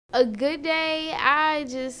A good day, I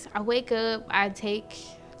wake up, I take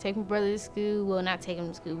my brother to school. Well, not take him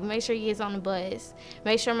to school, but make sure he gets on the bus.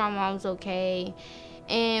 Make sure my mom's okay,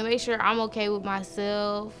 and make sure I'm okay with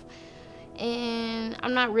myself. And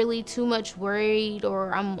I'm not really too much worried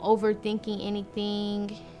or I'm overthinking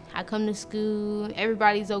anything. I come to school,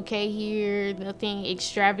 everybody's okay here, nothing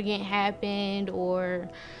extravagant happened, or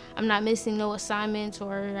I'm not missing no assignments,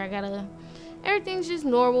 or everything's just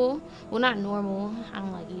normal. Well, not normal, I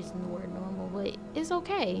don't like using the word normal, but it's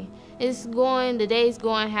okay. The day's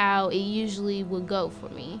going how it usually would go for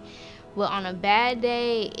me. But on a bad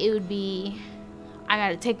day, it would be I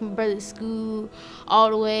gotta take my brother to school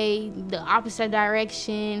all the way the opposite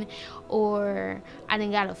direction, or I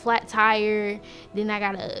done got a flat tire, then I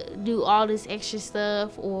gotta do all this extra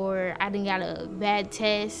stuff, or I done got a bad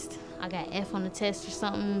test, I got F on the test or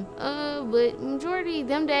something. But majority of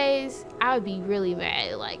them days, I would be really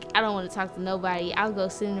mad. Like, I don't want to talk to nobody. I'll go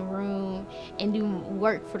sit in the room and do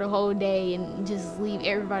work for the whole day and just leave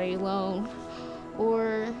everybody alone.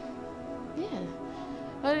 Or, yeah.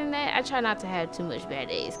 Other than that, I try not to have too much bad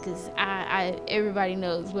days because everybody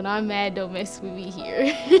knows when I'm mad, don't mess with me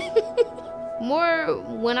here. More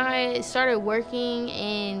when I started working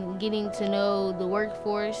and getting to know the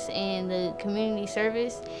workforce and the community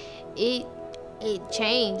service, it it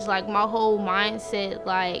changed like my whole mindset.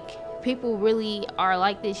 Like, people really are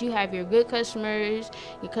like this. You have your good customers,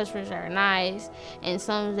 your customers are nice, and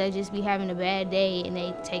some that just be having a bad day and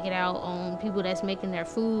they take it out on people that's making their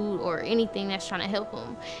food or anything that's trying to help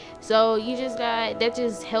them. So that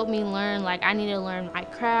just helped me learn, like, I need to learn my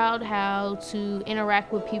crowd, how to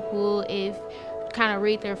interact with people, if kind of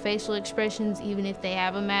read their facial expressions even if they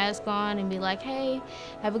have a mask on, and be like, hey,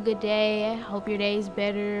 have a good day, hope your day's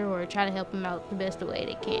better, or try to help them out the best way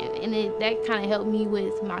they can. And that kind of helped me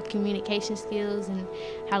with my communication skills and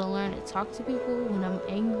how to learn to talk to people when I'm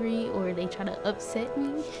angry or they try to upset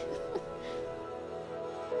me.